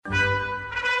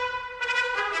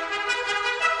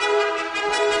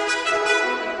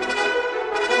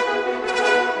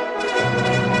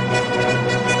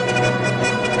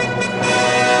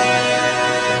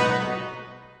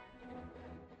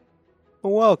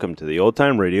Welcome to the Old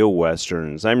Time Radio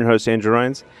Westerns. I'm your host, Andrew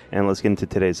Rhynes, and let's get into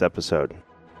today's episode.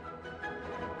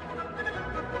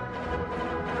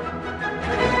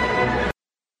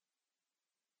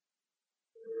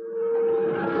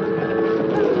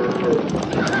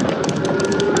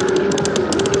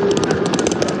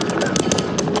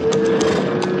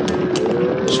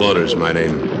 Slaughter's my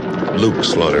name. Luke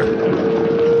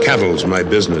Slaughter. Cattle's my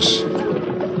business.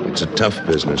 It's a tough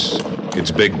business.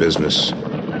 It's big business.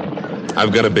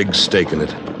 I've got a big stake in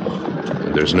it.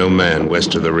 And there's no man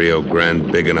west of the Rio Grande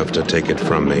big enough to take it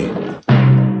from me.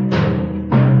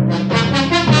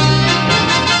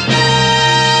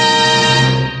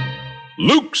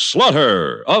 Luke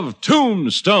Slaughter of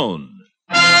Tombstone.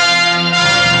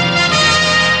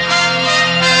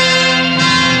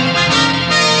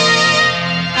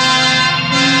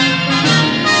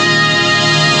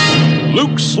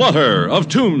 Luke Slaughter of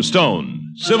Tombstone,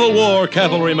 Civil War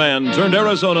cavalryman turned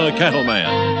Arizona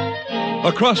cattleman.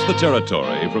 Across the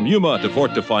territory, from Yuma to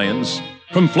Fort Defiance,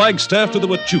 from Flagstaff to the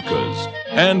Huachucas,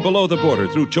 and below the border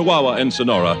through Chihuahua and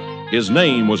Sonora, his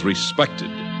name was respected,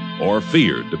 or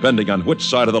feared, depending on which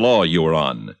side of the law you were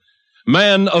on.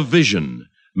 Man of vision,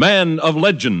 man of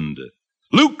legend,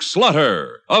 Luke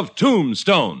Slaughter of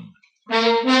Tombstone.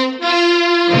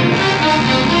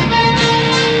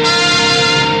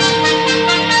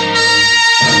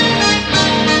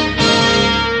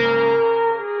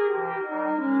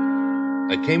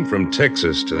 I came from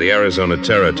Texas to the Arizona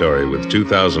Territory with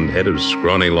 2,000 head of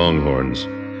scrawny longhorns.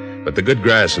 But the good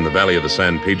grass in the valley of the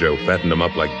San Pedro fattened them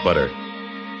up like butter.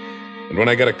 And when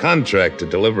I got a contract to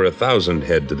deliver 1,000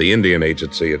 head to the Indian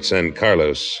Agency at San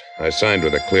Carlos, I signed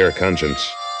with a clear conscience.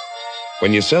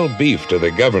 When you sell beef to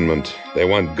the government, they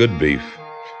want good beef.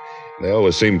 They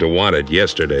always seem to want it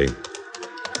yesterday.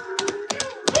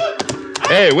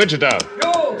 Hey, Wichita.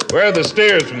 Yo. Where are the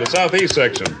steers from the southeast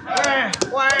section?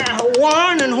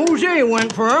 Juan and Jose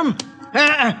went for him.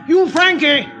 You,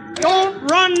 Frankie, don't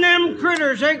run them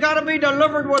critters. They gotta be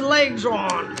delivered with legs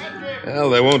on. Well,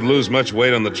 they won't lose much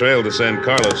weight on the trail to San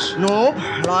Carlos. Nope,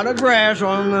 a lot of grass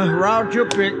on the route you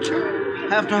picked.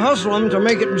 Have to hustle them to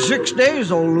make it in 6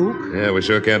 days, old Luke. Yeah, we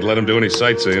sure can't let them do any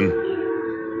sightseeing.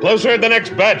 Closer at the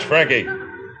next batch, Frankie.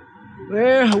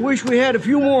 Well, I wish we had a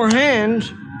few more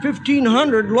hands.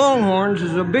 1,500 longhorns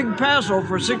is a big paso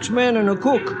for 6 men and a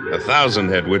cook. 1,000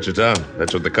 head, Wichita.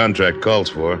 That's what the contract calls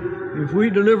for. If we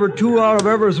deliver 2 out of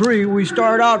every 3 we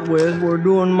start out with, we're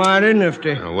doing mighty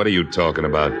nifty. Now, what are you talking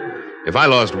about? If I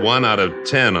lost 1 out of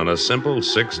 10 on a simple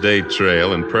 6-day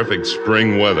trail in perfect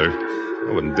spring weather,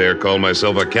 I wouldn't dare call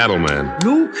myself a cattleman.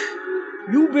 Luke,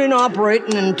 you've been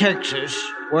operating in Texas,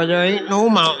 where there ain't no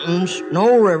mountains,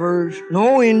 no rivers,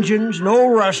 no Injuns,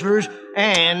 no rustlers,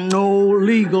 and no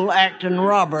legal acting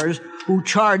robbers who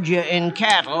charge you in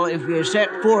cattle if you set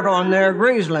foot on their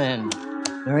grazeland.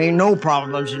 There ain't no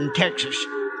problems in Texas.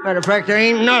 Matter of fact, there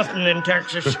ain't nothing in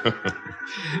Texas.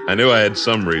 I knew I had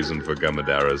some reason for coming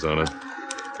to Arizona,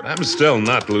 but I'm still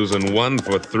not losing 1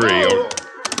 for 3 or...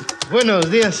 Buenos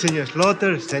dias, Senor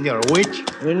Slaughter, Senor Witch.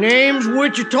 The name's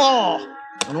Wichita.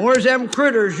 And where's them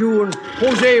critters you and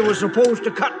Jose was supposed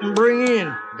to cut and bring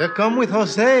in? They come with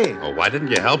Jose. Oh, why didn't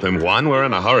you help him, Juan? We're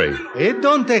in a hurry. It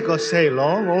don't take Jose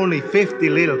long, only 50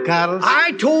 little cattle.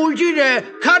 I told you to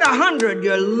cut 100,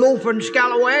 you loafing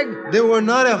scalawag. There were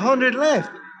not 100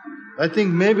 left. I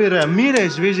think maybe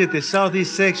Ramirez visited the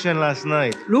southeast section last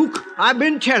night. Luke, I've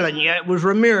been telling you it was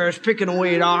Ramirez picking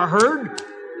away at our herd.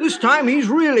 This time he's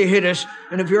really hit us,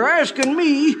 and if you're asking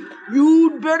me,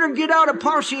 you'd better get out a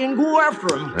posse and go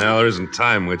after him. Well, there isn't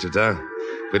time, Wichita.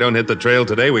 If we don't hit the trail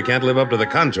today, we can't live up to the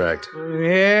contract.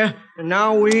 Yeah, and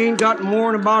now we ain't got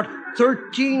more than about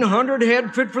 1,300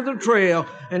 head fit for the trail,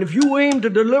 and if you aim to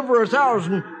deliver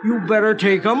 1,000, you better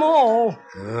take 'em all.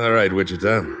 All right,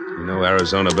 Wichita. You know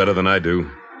Arizona better than I do.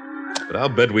 But I'll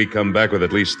bet we come back with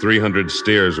at least 300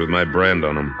 steers with my brand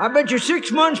on them. I bet you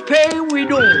 6 months' pay we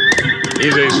don't.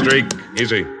 Easy, Streak.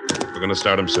 Easy. We're going to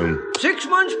start them soon. 6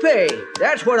 months' pay.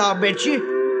 That's what I'll bet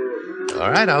you. All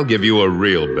right, I'll give you a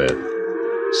real bet.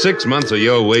 6 months of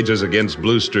your wages against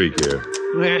Blue Streak here.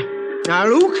 Now,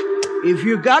 Luke, if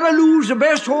you gotta lose the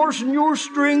best horse in your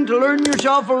string to learn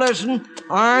yourself a lesson,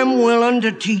 I'm willing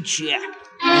to teach you.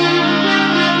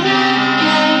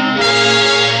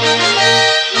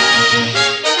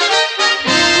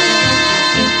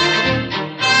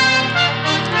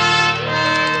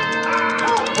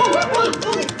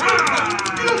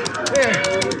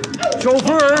 So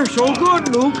far, so good,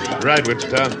 Luke. Right,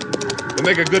 Wichita. We'll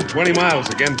make a good 20 miles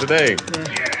again today.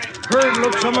 Herd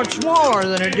looks so much smaller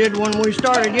than it did when we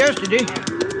started yesterday.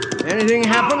 Anything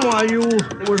happen while you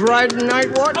was riding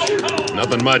night watch?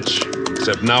 Nothing much.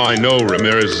 Except now I know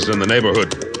Ramirez is in the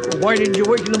neighborhood. Well, why didn't you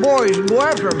waken the boys and go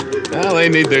after him? Well, they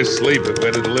need their sleep if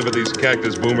we're to deliver these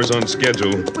cactus boomers on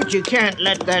schedule. But you can't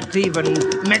let that thieving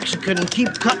Mexican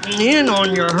keep cutting in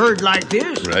on your herd like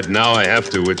this. Right now I have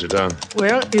to, Wichita.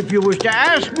 Well, if you was to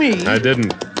ask me... I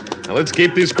didn't. Now let's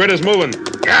keep these critters moving.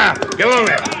 Yeah, get along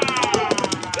there.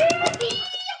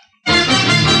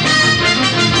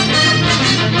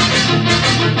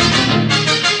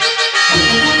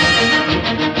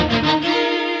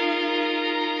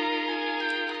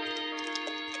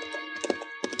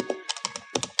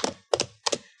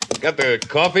 Got the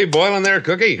coffee boiling there,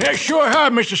 Cookie? Yeah, sure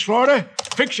have, Mr. Slaughter.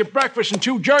 Fix your breakfast and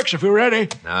 2 jerks if you're ready.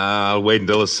 Nah, I'll wait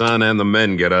until the son and the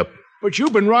men get up. But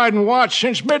you've been riding watch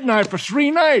since midnight for 3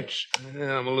 nights.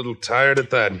 Yeah, I'm a little tired at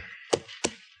that.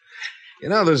 You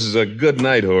know, this is a good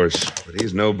night horse, but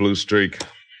he's no blue streak.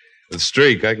 With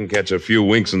Streak, I can catch a few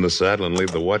winks in the saddle and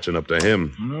leave the watching up to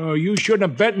him. No, you shouldn't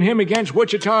have betting him against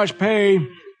Wichita's pay.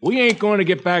 We ain't going to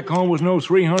get back home with no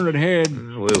 300 head.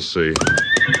 We'll see.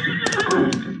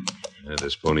 Yeah,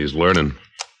 this pony's learning.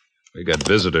 We got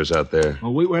visitors out there.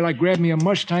 Well, wait while I grab me a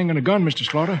Mustang and a gun, Mr.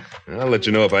 Slaughter. I'll let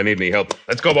you know if I need any help.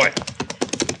 Let's go, boy.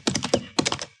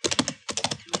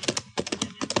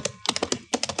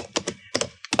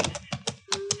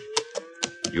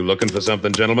 You looking for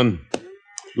something, gentlemen?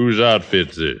 Whose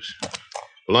outfit's this?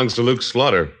 Belongs to Luke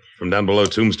Slaughter from down below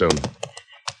Tombstone.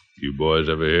 You boys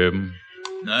ever hear of him?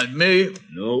 Not me.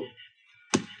 No.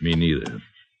 Me neither.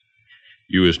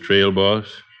 You his trail boss?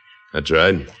 That's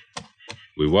right.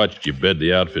 We watched you bed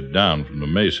the outfit down from the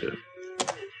mesa.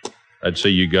 I'd say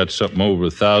you got something over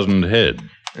 1,000 head.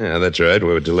 Yeah, that's right. We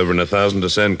were delivering 1,000 to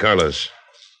San Carlos.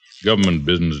 Government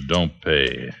business don't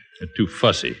pay. They're too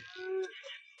fussy.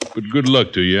 But good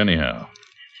luck to you anyhow.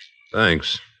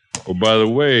 Thanks. Oh, by the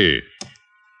way,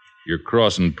 you're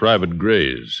crossing private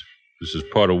grays. This is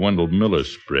part of Wendell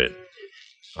Miller's spread.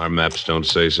 Our maps don't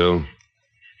say so.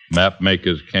 Map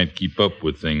makers can't keep up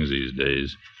with things these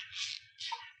days.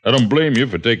 I don't blame you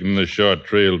for taking this short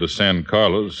trail to San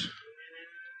Carlos.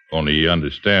 Only you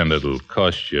understand it'll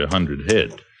cost you 100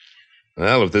 head.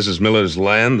 Well, if this is Miller's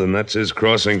land, then that's his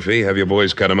crossing fee. Have your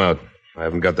boys cut him out. I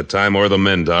haven't got the time or the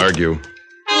men to argue.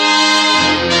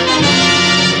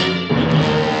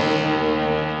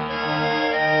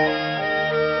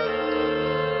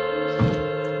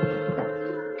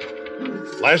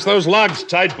 Lash those logs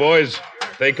tight, boys.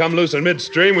 If they come loose in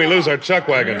midstream, we lose our chuck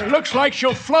wagon. Looks like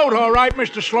she'll float all right,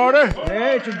 Mr. Slaughter.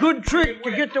 Yeah, it's a good trick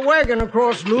to get the wagon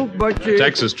across, Luke, but...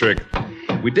 Texas trick.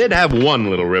 We did have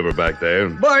one little river back there.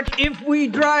 But if we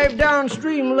drive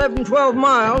downstream 11, 12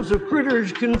 miles, the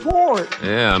critters can ford.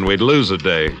 Yeah, and we'd lose a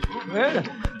day. Well,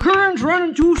 the current's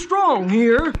running too strong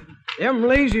here. Them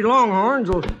lazy longhorns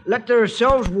will let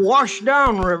themselves wash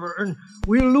downriver, and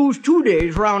we'll lose 2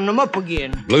 days rounding them up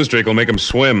again. Blue Streak will make them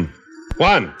swim.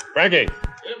 Juan, Frankie.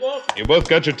 You both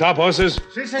got your top horses?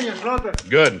 Si, Senor Slaughter.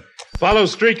 Good. Follow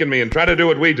Streak and me and try to do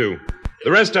what we do.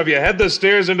 The rest of you head the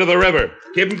steers into the river.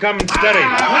 Keep them coming steady.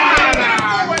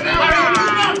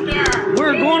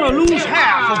 We're going to lose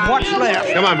half of what's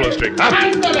left. Come on, Blue Streak. Up.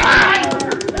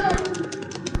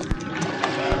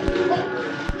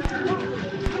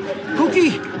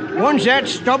 Cookie, once that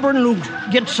stubborn Luke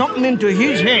gets something into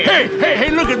his head...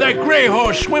 Hey, look at that gray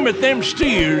horse swim at them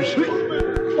steers.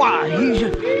 Why,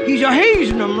 he's a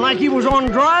hazing them like he was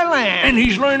on dry land. And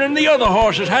he's learning the other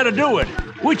horses how to do it.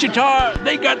 Wichita,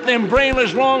 they got them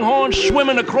brainless longhorns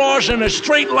swimming across in a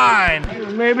straight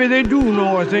line. Maybe they do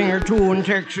know a thing or two in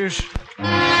Texas.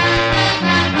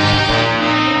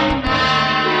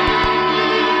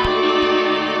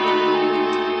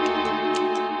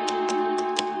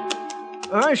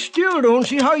 I still don't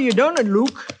see how you done it,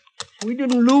 Luke. We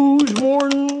didn't lose more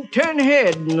than 10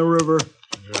 head in the river.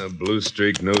 Blue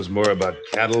Streak knows more about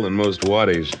cattle than most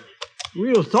waddies.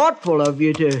 Real thoughtful of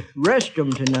you to rest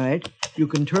them tonight. You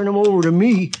can turn them over to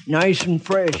me, nice and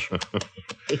fresh.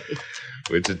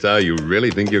 Wichita, you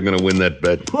really think you're going to win that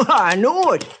bet? Well, I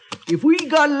know it. If we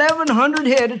got 1,100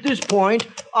 head at this point,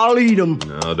 I'll eat them.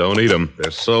 No, don't eat them.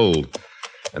 They're sold.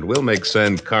 And we'll make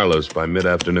San Carlos by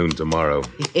mid-afternoon tomorrow.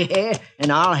 Yeah,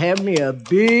 and I'll have me a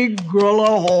big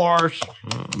grulla horse.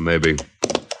 Maybe.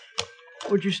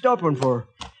 What you stopping for?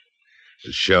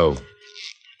 The show.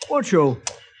 What show?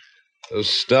 Those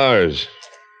stars.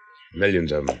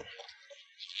 Millions of them.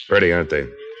 Pretty, aren't they?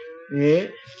 Yeah,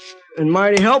 and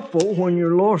mighty helpful when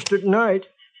you're lost at night.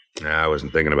 Nah, I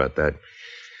wasn't thinking about that.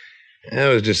 I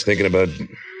was just thinking about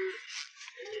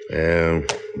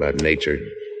nature.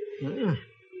 Yeah.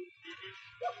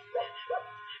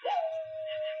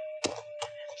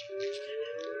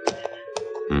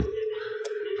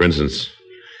 For instance,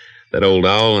 That old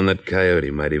owl and that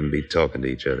coyote might even be talking to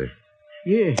each other.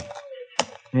 Yeah.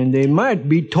 And they might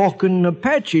be talking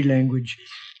Apache language.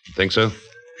 Think so?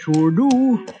 Sure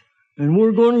do. And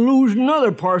we're going to lose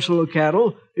another parcel of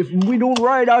cattle if we don't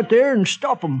ride out there and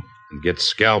stop them. And get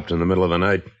scalped in the middle of the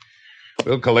night.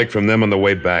 We'll collect from them on the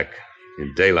way back,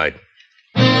 in daylight.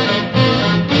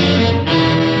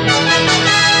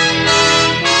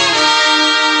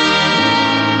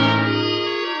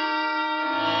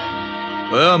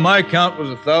 Well, my count was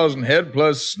 1,000 head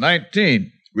plus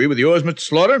 19. Agree with yours, Mr.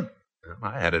 Slaughter?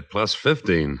 I had it plus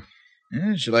 15.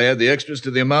 Yeah, shall I add the extras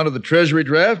to the amount of the Treasury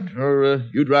draft, or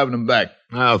you driving them back?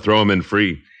 I'll throw them in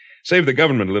free. Save the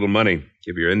government a little money.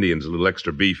 Give your Indians a little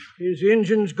extra beef. His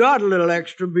Injuns got a little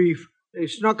extra beef. They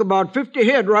snuck about 50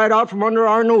 head right out from under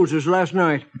our noses last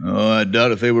night. Oh, I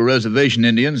doubt if they were reservation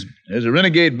Indians. There's a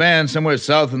renegade band somewhere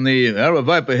south in the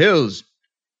Aravaipa Hills.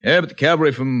 Yeah, but the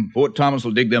cavalry from Fort Thomas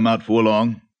will dig them out before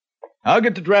long. I'll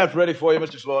get the draft ready for you,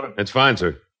 Mr. Slaughter. That's fine,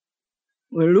 sir.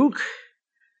 Well, Luke,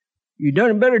 you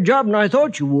done a better job than I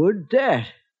thought you would, that.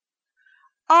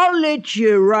 I'll let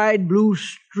you ride Blue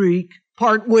Streak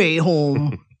part way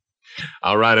home.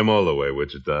 I'll ride him all the way,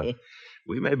 Wichita.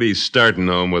 We may be starting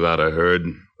home without a herd,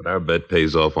 but our bet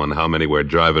pays off on how many we're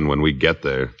driving when we get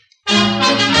there.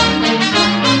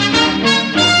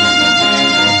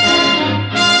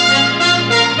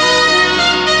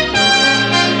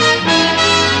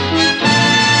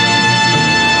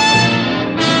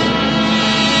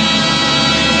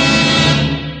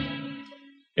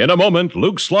 In a moment,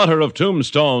 Luke Slaughter of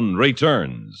Tombstone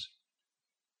returns.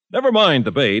 Never mind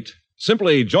the bait.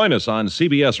 Simply join us on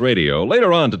CBS Radio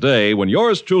later on today when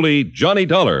yours truly, Johnny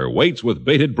Dollar, waits with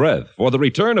bated breath for the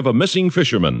return of a missing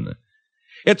fisherman.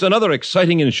 It's another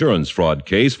exciting insurance fraud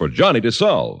case for Johnny to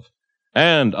solve,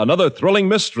 and another thrilling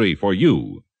mystery for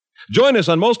you. Join us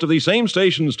on most of these same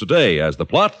stations today as the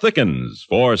plot thickens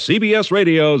for CBS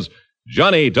Radio's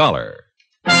Johnny Dollar.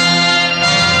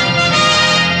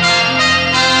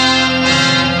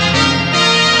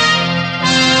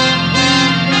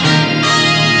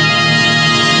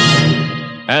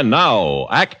 And now,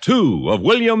 Act Two of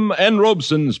William N.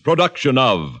 Robeson's production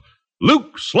of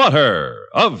Luke Slaughter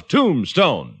of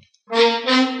Tombstone.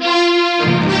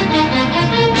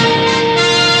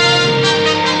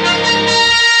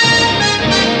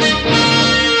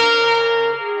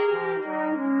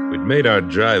 We'd made our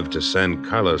drive to San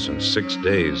Carlos in 6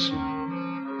 days.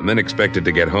 The men expected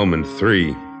to get home in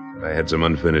 3, but I had some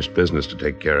unfinished business to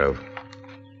take care of.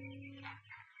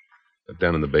 Look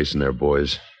down in the basin there,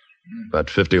 boys. About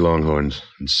 50 longhorns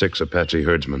and 6 Apache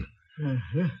herdsmen.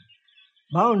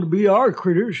 Bound to be our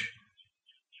critters.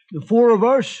 The 4 of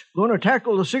us going to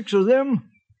tackle the 6 of them?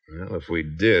 Well, if we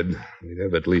did, we'd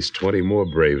have at least 20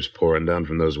 more braves pouring down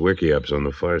from those wickiups on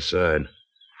the far side.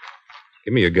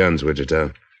 Give me your guns,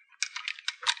 Wichita.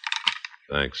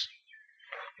 Thanks.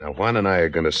 Now, Juan and I are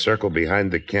going to circle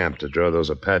behind the camp to draw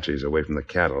those Apaches away from the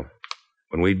cattle.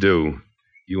 When we do,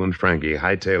 you and Frankie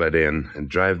hightail it in and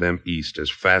drive them east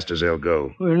as fast as they'll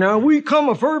go. Well, now, we come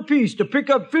a fur piece to pick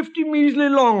up 50 measly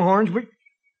longhorns, but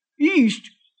east?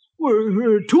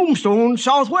 We're Tombstone,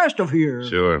 southwest of here.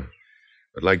 Sure.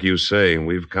 But like you say,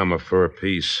 we've come a fur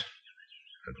piece.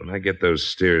 And when I get those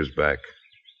steers back,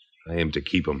 I aim to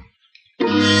keep them.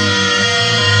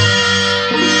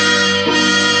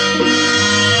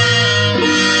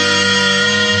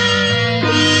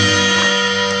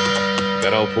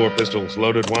 Got all 4 pistols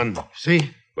loaded, Juan?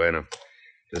 See? Bueno.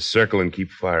 Just circle and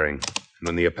keep firing. And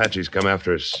when the Apaches come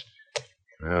after us,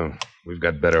 well, we've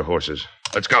got better horses.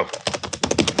 Let's go.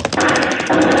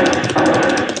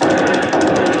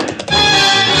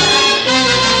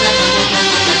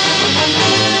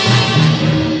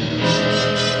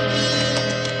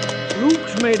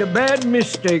 Luke's made a bad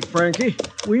mistake, Frankie.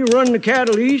 We run the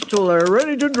cattle east till they're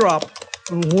ready to drop.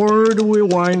 And where do we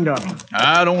wind up?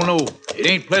 I don't know. It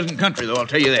ain't pleasant country, though, I'll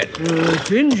tell you that.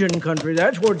 It's Indian country,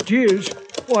 that's what it is.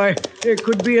 Why, there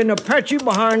could be an Apache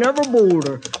behind every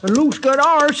boulder. And Luke's got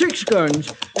our 6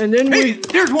 guns. And then Hey,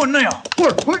 there's one now.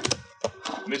 Where?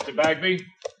 Mr. Bagby?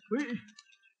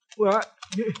 Well,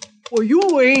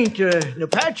 you ain't an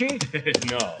Apache.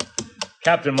 No.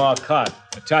 Captain Marcotte,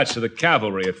 attached to the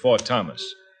cavalry at Fort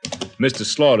Thomas. Mr.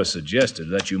 Slaughter suggested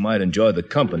that you might enjoy the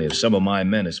company of some of my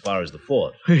men as far as the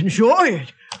fort. Enjoy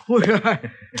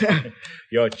it?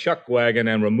 Your chuck wagon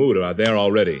and remuda are there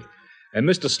already. And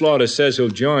Mr. Slaughter says he'll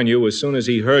join you as soon as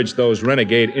he herds those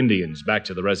renegade Indians back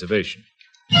to the reservation.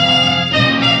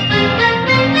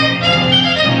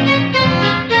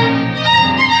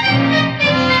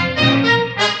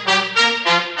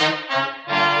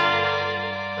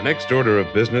 The next order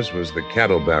of business was the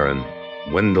cattle baron,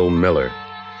 Wendell Miller.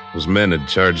 Those men had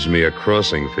charged me a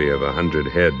crossing fee of 100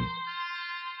 head.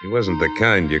 He wasn't the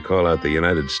kind you call out the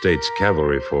United States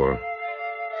Cavalry for.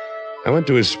 I went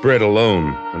to his spread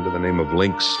alone, under the name of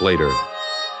Link Slater.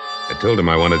 I told him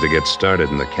I wanted to get started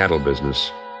in the cattle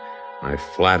business. I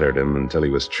flattered him until he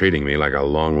was treating me like a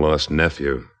long-lost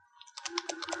nephew.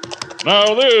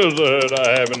 Now, there's the head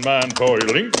I have in mind for you,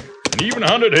 Link. An even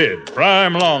 100 head,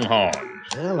 prime longhorns.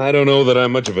 Well, I don't know that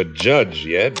I'm much of a judge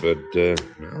yet, but,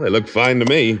 well, they look fine to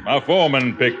me. My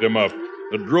foreman picked them up.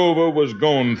 The drover was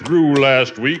going through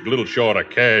last week, a little short of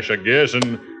cash, I guess,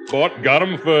 and got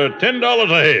them for $10 a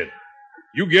head.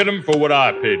 You get them for what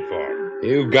I paid for them.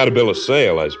 You've got a bill of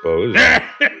sale, I suppose.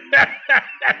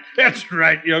 That's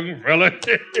right, young fella.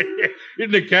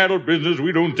 In the cattle business,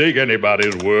 we don't take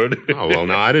anybody's word. Oh, well,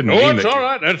 no, I didn't mean that. That's all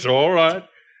right. That's all right.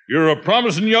 You're a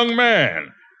promising young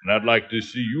man, and I'd like to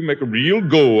see you make a real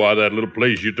go out of that little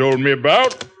place you told me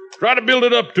about. Try to build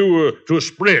it up to a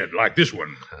spread like this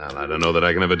one. Well, I don't know that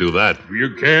I can ever do that.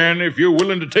 You can if you're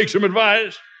willing to take some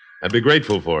advice. I'd be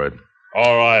grateful for it.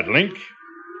 All right, Link.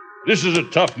 This is a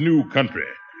tough new country.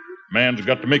 Man's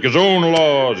got to make his own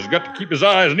laws. He's got to keep his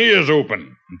eyes and ears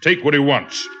open and take what he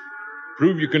wants.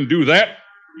 Prove you can do that,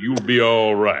 you'll be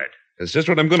all right. That's just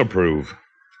what I'm going to prove.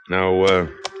 Now,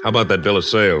 how about that bill of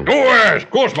sale? Oh, yes, of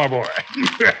course, my boy.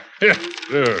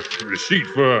 Receipt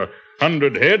for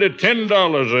 100 head at $10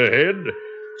 a head,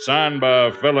 signed by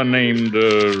a fella named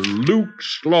Luke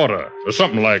Slaughter, or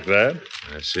something like that.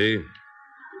 I see.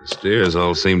 The steers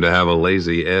all seem to have a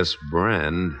lazy S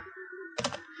brand.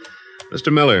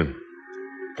 Mr. Miller,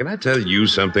 can I tell you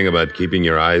something about keeping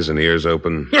your eyes and ears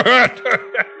open?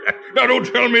 Now, don't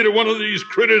tell me that one of these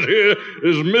critters here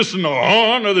is missing a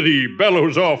horn or that he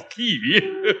bellows off key.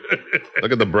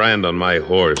 Look at the brand on my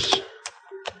horse.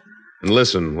 And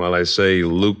listen while I say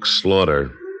Luke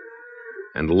Slaughter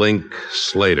and Link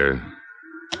Slater.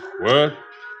 What?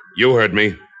 You heard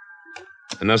me.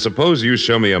 And now suppose you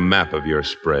show me a map of your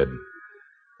spread.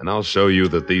 And I'll show you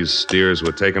that these steers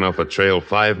were taken off a trail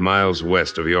 5 miles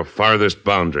west of your farthest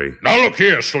boundary. Now look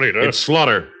here, Slater. It's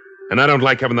Slaughter, and I don't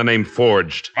like having the name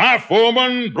forged. My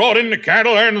foreman brought in the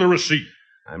cattle and the receipt.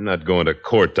 I'm not going to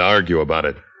court to argue about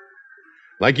it.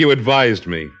 Like you advised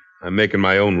me, I'm making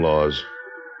my own laws.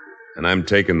 And I'm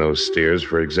taking those steers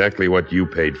for exactly what you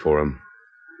paid for them.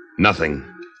 Nothing.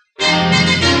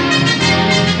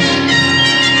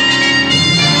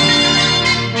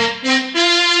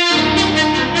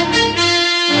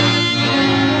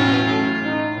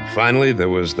 Finally, there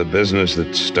was the business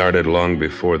that started long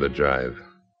before the drive.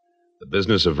 The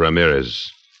business of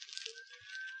Ramirez.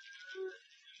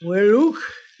 Well, Luke,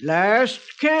 last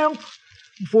camp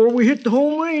before we hit the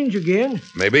home range again.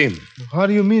 Maybe. How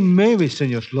do you mean maybe,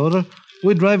 Senor Slaughter?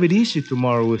 We drive it easy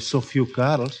tomorrow with so few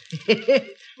cattle.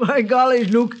 My golly,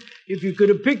 Luke, if you could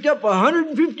have picked up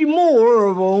 150 more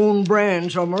of our own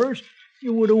brand summers,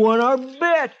 you would have won our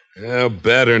bet. Yeah,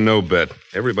 bet or no bet.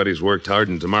 Everybody's worked hard,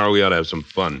 and tomorrow we ought to have some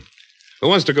fun. Who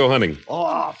wants to go hunting?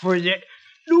 Oh, for that.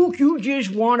 Luke, you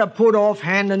just want to put off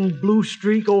handing Blue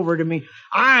Streak over to me.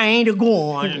 I ain't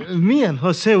a-going. Me and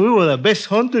Jose, we were the best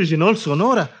hunters in all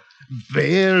Sonora.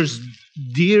 Bears,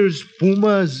 deers,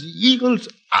 pumas, eagles,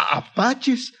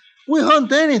 Apaches. We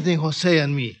hunt anything, Jose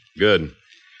and me. Good.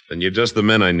 Then you're just the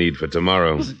men I need for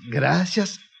tomorrow.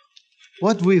 Gracias.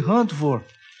 What we hunt for?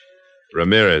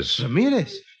 Ramirez.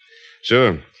 Ramirez?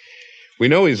 Sure. We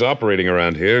know he's operating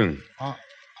around here.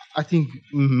 I think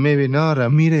maybe not.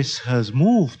 Ramirez has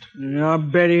moved. I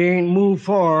bet he ain't moved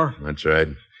far. That's right.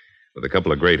 With a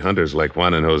couple of great hunters like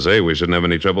Juan and Jose, we shouldn't have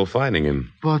any trouble finding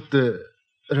him. But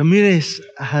Ramirez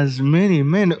has many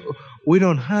men. We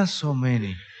don't have so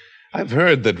many. I've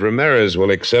heard that Ramirez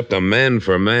will accept a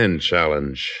man-for-man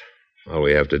challenge. All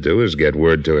we have to do is get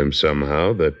word to him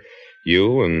somehow that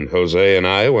you and Jose and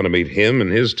I want to meet him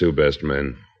and his 2 best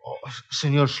men. Oh,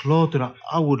 Senor Slaughter,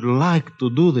 I would like to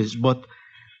do this, but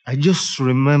I just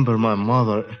remember my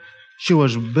mother. She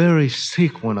was very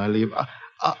sick when I leave.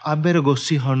 I better go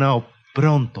see her now,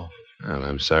 pronto. Well,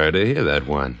 I'm sorry to hear that,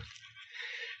 Juan.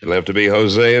 It'll have to be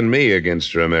Jose and me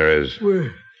against Ramirez.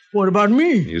 Well, what about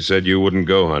me? You said you wouldn't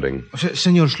go hunting.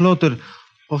 Senor Slaughter,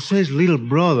 Jose's little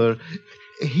brother,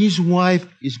 his wife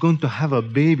is going to have a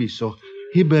baby, so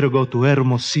he better go to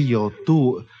Hermosillo,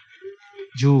 too.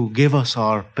 You give us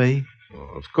our pay?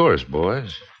 Oh, of course,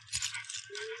 boys.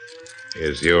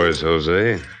 Here's yours,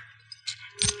 Jose.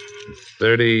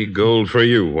 30 gold for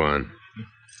you, Juan.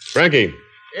 Frankie.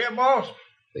 Yeah, boss.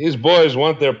 These boys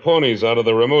want their ponies out of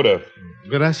the remuda.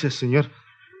 Gracias, senor.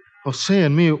 Jose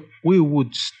and me, we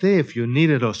would stay if you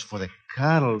needed us for the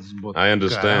cattle, but... I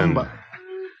understand. Caramba.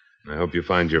 I hope you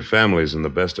find your families in the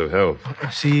best of health.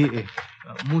 Sí,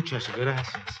 muchas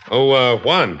gracias. Oh,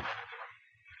 Juan,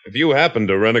 if you happen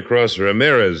to run across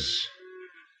Ramirez,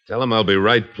 tell him I'll be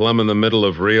right plumb in the middle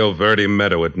of Rio Verde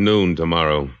Meadow at noon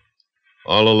tomorrow.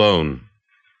 All alone.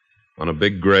 On a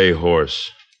big gray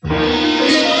horse.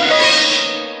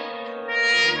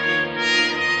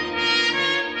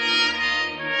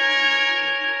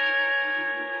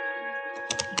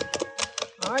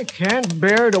 I can't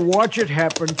bear to watch it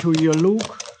happen to you,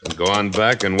 Luke. And go on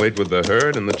back and wait with the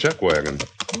herd and the chuck wagon.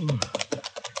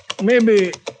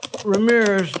 Maybe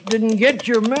Ramirez didn't get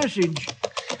your message.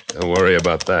 Don't worry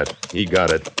about that. He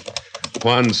got it.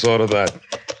 Juan saw to that.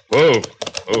 Whoa.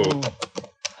 Oh.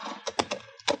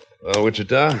 Well,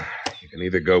 Wichita, you can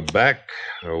either go back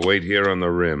or wait here on the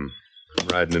rim. I'm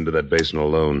riding into that basin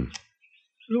alone.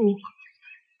 Luke,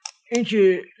 ain't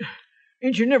you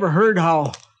never heard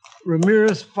how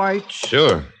Ramirez fights?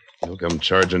 Sure. He'll come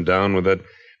charging down with that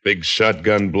big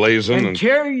shotgun blazing and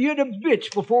tear you to bits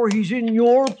before he's in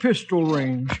your pistol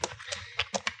range.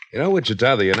 You know,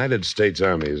 Wichita, the United States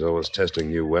Army is always testing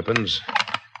new weapons.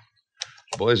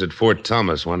 Boys at Fort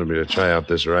Thomas wanted me to try out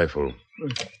this rifle.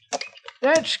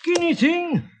 That skinny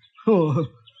thing? Oh,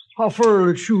 how far will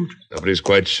it shoot? Nobody's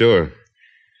quite sure.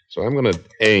 So I'm going to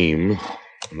aim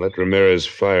and let Ramirez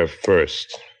fire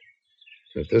first.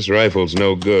 If this rifle's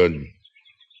no good,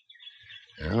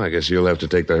 well, I guess you'll have to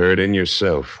take the herd in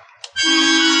yourself.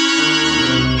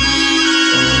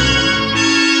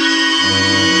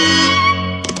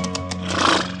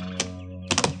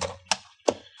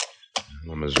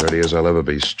 I'm as ready as I'll ever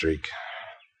be, Streak.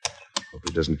 Hope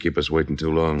he doesn't keep us waiting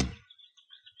too long.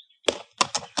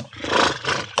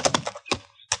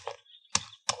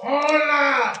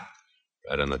 Hola!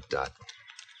 Right on the dot.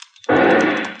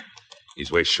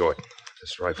 He's way short.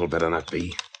 This rifle better not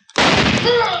be.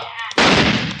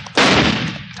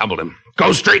 Tumbled him.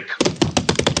 Go, Streak!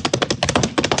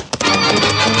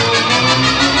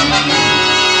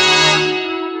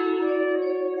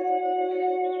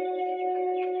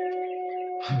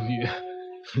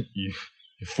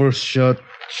 Your first shot,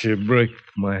 she break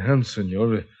my hand,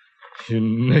 senor. Your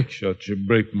next shot, she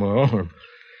break my arm.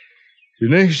 Your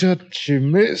next shot, she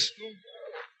missed.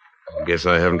 I guess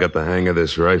I haven't got the hang of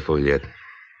this rifle yet.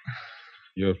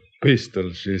 Your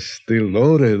pistol, she's still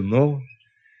loaded, no?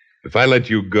 If I let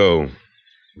you go,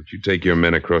 would you take your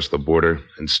men across the border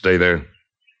and stay there?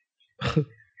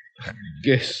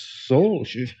 Guess so.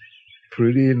 She's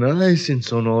pretty nice in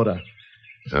Sonora.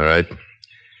 All right.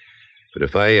 But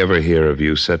if I ever hear of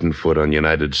you setting foot on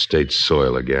United States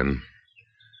soil again,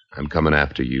 I'm coming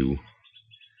after you,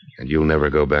 and you'll never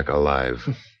go back alive.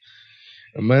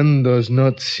 A man does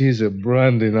not seize a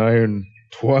branding iron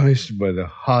twice by the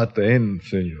hot end,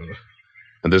 senor.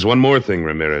 And there's one more thing,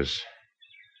 Ramirez.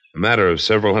 A matter of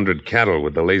several hundred cattle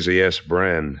with the Lazy S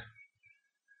brand.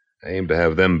 I aim to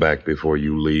have them back before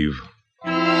you leave.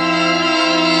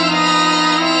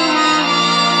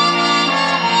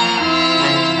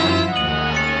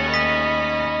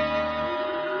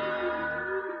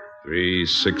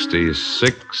 $366,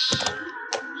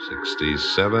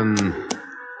 $67,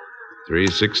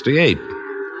 $368.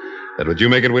 That what you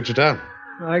make it, Wichita?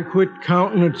 I quit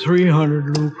counting at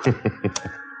 300, Luke.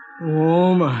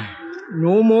 Oh, my.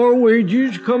 No more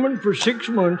wages coming for 6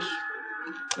 months.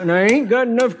 And I ain't got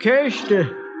enough cash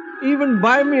to even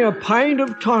buy me a pint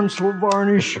of tonsil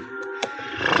varnish.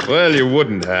 Well, you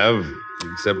wouldn't have,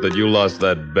 except that you lost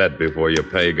that bet before your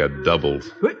pay got doubled.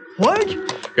 What?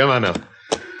 Come on now.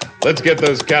 Let's get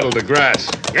those cattle to grass.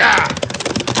 Yeah!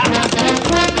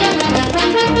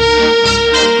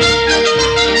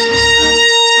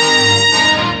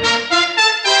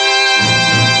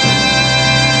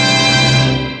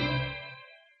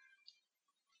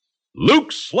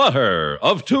 Luke Slaughter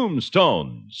of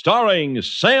Tombstone, starring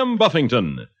Sam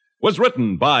Buffington, was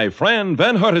written by Fran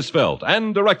Van Hertesveld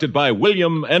and directed by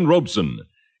William N. Robeson.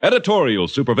 Editorial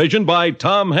supervision by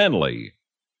Tom Hanley.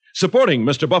 Supporting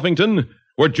Mr. Buffington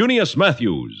were Junius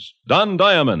Matthews, Don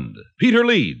Diamond, Peter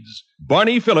Leeds,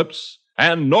 Barney Phillips,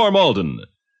 and Norm Alden,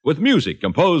 with music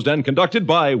composed and conducted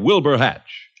by Wilbur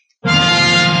Hatch.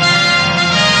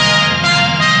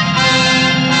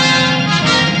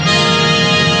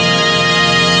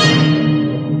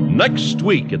 Next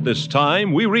week at this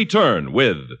time, we return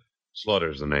with...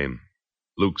 Slaughter's the name.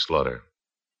 Luke Slaughter.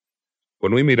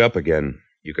 When we meet up again,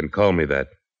 you can call me that.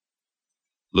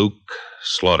 Luke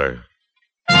Slaughter.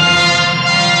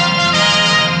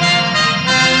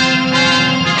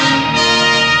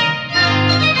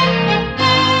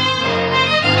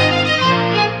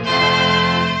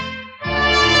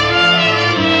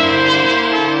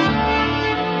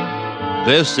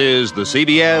 This is the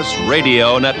CBS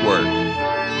Radio Network.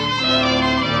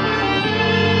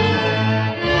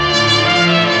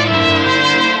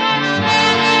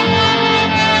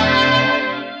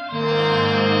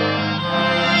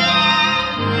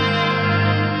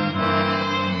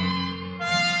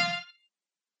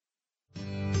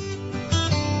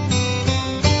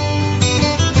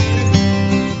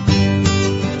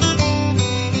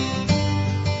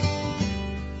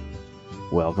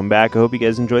 Welcome back. I hope you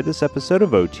guys enjoyed this episode of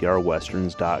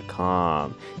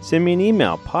OTRWesterns.com. Send me an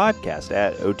email,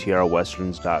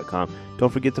 podcast@OTRWesterns.com. Don't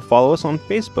forget to follow us on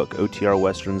Facebook,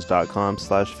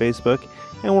 OTRWesterns.com/Facebook.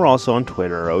 And we're also on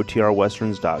Twitter,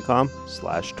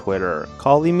 OTRWesterns.com/Twitter.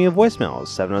 Call, leave me a voicemail,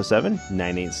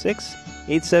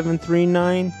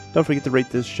 707-986-8739. Don't forget to rate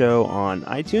this show on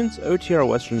iTunes,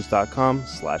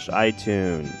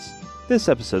 OTRWesterns.com/iTunes. This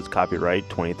episode's copyright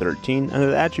 2013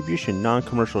 under the Attribution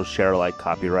Non-Commercial Share-alike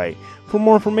copyright. For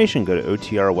more information, go to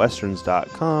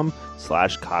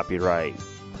OTRWesterns.com/copyright.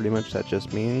 Pretty much that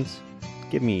just means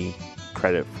give me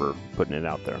credit for putting it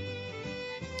out there.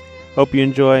 Hope you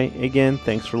enjoy. Again,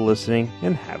 thanks for listening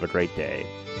and have a great day.